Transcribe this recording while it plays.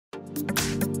In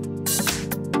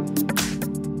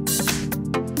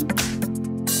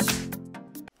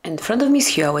front of me is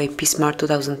HUAWEI P Smart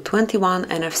 2021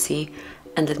 NFC,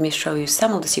 and let me show you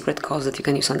some of the secret codes that you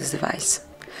can use on this device.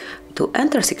 To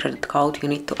enter secret code, you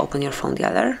need to open your phone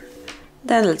dialer.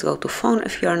 Then let's go to phone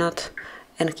if you are not,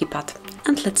 and keypad.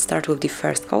 And let's start with the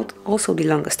first code, also the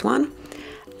longest one.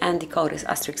 And the code is *##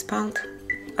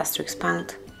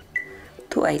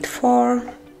 284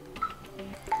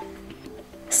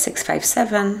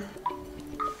 657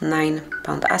 9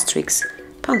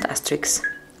 ###.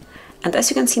 And as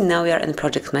you can see, now we are in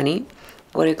project menu,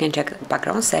 where you can check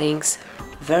background settings,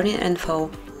 variant info,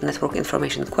 network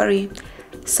information query,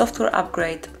 software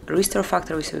upgrade, restore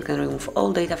factory so you can remove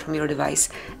all data from your device,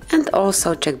 and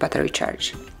also check battery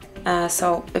charge.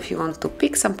 So if you want to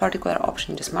pick some particular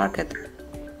option, just mark it.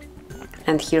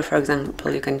 And here, for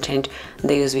example, you can change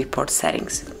the USB port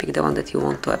settings. Pick the one that you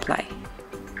want to apply.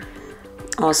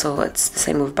 Also, it's the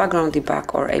same with background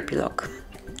debug or AP log.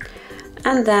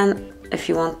 And then if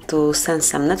you want to send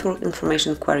some network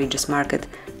information query, just mark it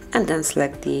and then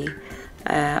select the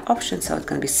option. So it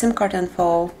can be SIM card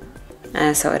info,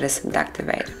 so it is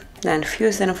deactivate. Then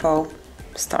fuse info,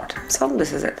 start. So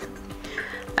this is it.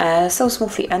 So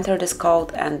smoothly enter this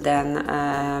code and then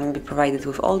be provided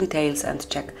with all details and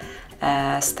check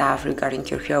stuff regarding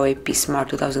your HUAWEI P Smart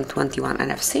 2021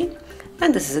 NFC.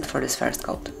 And this is it for this first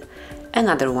code.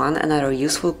 Another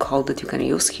useful code that you can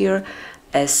use here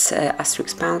is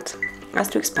 *## 0000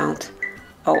 *##.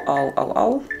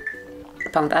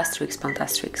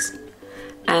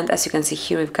 And as you can see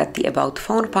here, we've got the About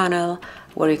Phone panel,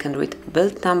 where you can read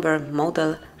build number,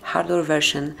 model, hardware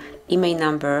version, IMEI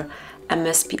number,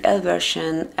 MSPL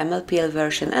version, MLPL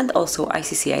version, and also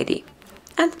ICC ID.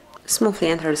 And smoothly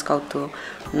enter this code to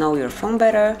know your phone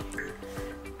better.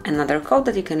 Another code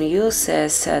that you can use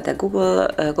is the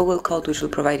Google code, which will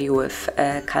provide you with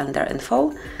calendar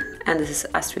info. And this is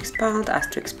 *##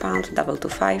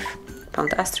 225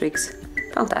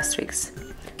 *##.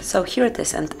 So here it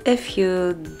is. And if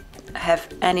you have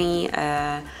any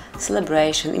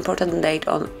celebration, important date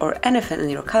or anything in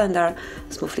your calendar,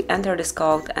 smoothly enter this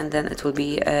code and then it will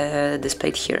be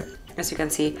displayed here. As you can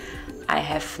see, I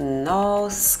have no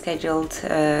scheduled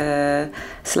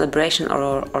celebration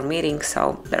or meeting,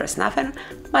 so there is nothing.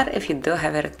 But if you do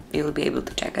have it, you will be able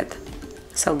to check it.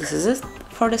 So this is it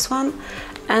for this one.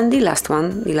 And the last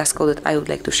code that I would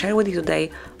like to share with you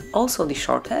today, also the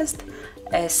shortest,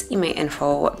 is IMEI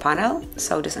info panel.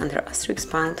 So just enter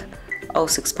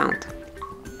 *#06#.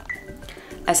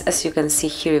 As you can see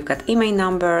here, you've got IMEI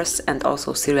numbers and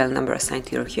also serial number assigned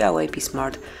to your HUAWEI P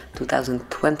Smart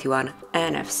 2021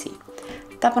 NFC.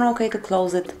 Tap on OK to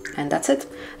close it, and that's it.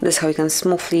 This is how you can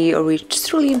smoothly reach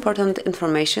truly important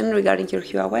information regarding your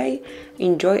HUAWEI.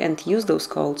 Enjoy and use those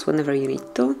codes whenever you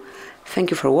need to. Thank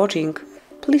you for watching.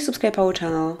 Please subscribe our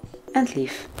channel and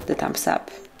leave the thumbs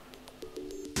up.